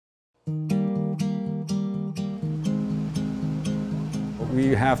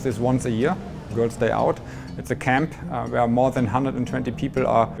We have this once a year, Girls' Day Out. It's a camp where more than 120 people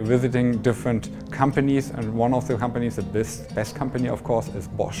are visiting different companies, and one of the companies, the best company of course, is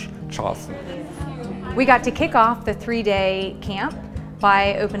Bosch Charleston. We got to kick off the 3-day camp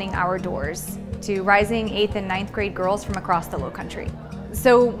by opening our doors to rising 8th and 9th grade girls from across the Lowcountry.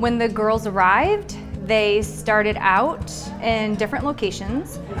 So when the girls arrived, they started out in different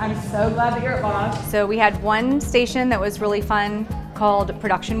locations. I'm so glad that you're at Bosch. So we had one station that was really fun called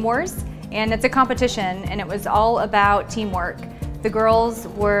Production Wars, and it's a competition, and it was all about teamwork. The girls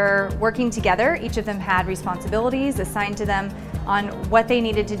were working together. Each of them had responsibilities assigned to them on what they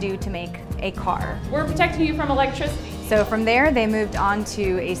needed to do to make a car. We're protecting you from electricity. So from there, they moved on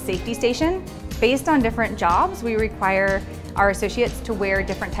to a safety station. Based on different jobs, we require our associates to wear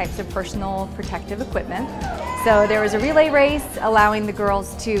different types of personal protective equipment. So there was a relay race allowing the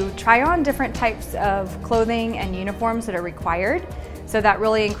girls to try on different types of clothing and uniforms that are required. So that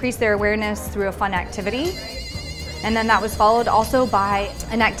really increased their awareness through a fun activity. And then that was followed also by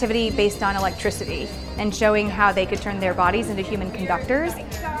an activity based on electricity and showing how they could turn their bodies into human conductors.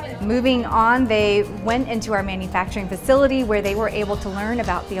 Moving on, they went into our manufacturing facility where they were able to learn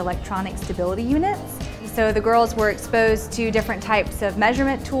about the electronic stability units. So the girls were exposed to different types of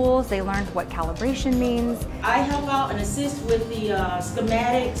measurement tools. They learned what calibration means. I help out and assist with the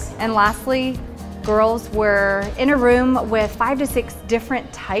schematics. And lastly, girls were in a room with 5 to 6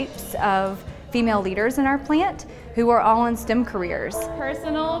 different types of female leaders in our plant who are all in STEM careers.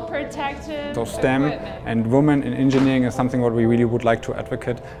 Personal protective So STEM equipment. and women in engineering is something what we really would like to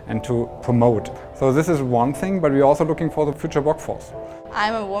advocate and to promote. So this is one thing, but we're also looking for the future workforce.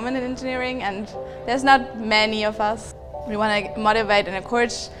 I'm a woman in engineering, and there's not many of us. We want to motivate and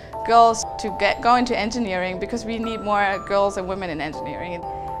encourage girls to go into engineering because we need more girls and women in engineering.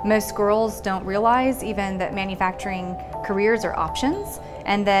 Most girls don't realize even that manufacturing careers are options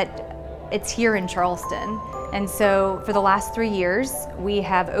and that it's here in Charleston. And so for the last 3 years, we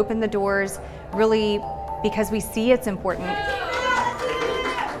have opened the doors really because we see it's important.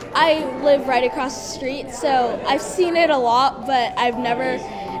 I live right across the street, so I've seen it a lot, but I've never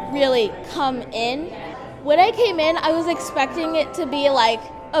really come in. When I came in, I was expecting it to be like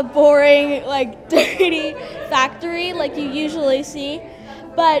a boring, like dirty factory like you usually see.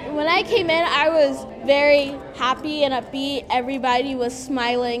 But when I came in, I was very happy and upbeat. Everybody was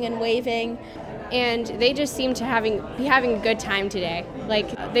smiling and waving. And they just seemed to be having a good time today.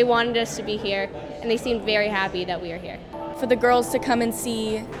 Like, they wanted us to be here, and they seemed very happy that we are here. For the girls to come and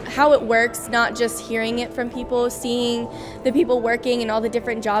see how it works, not just hearing it from people, seeing the people working and all the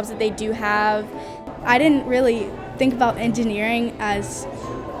different jobs that they do have. I didn't really think about engineering as,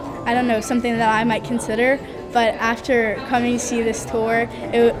 I don't know, something that I might consider, but after coming to see this tour,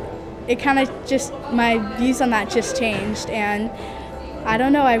 it kind of just, my views on that just changed, and I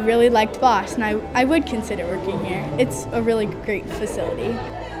don't know, I really liked Bosch, and I would consider working here. It's a really great facility.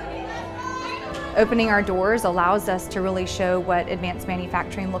 Opening our doors allows us to really show what advanced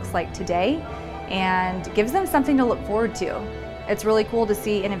manufacturing looks like today and gives them something to look forward to. It's really cool to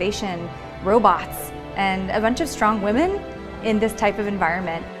see innovation, robots, and a bunch of strong women in this type of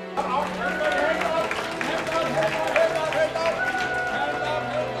environment.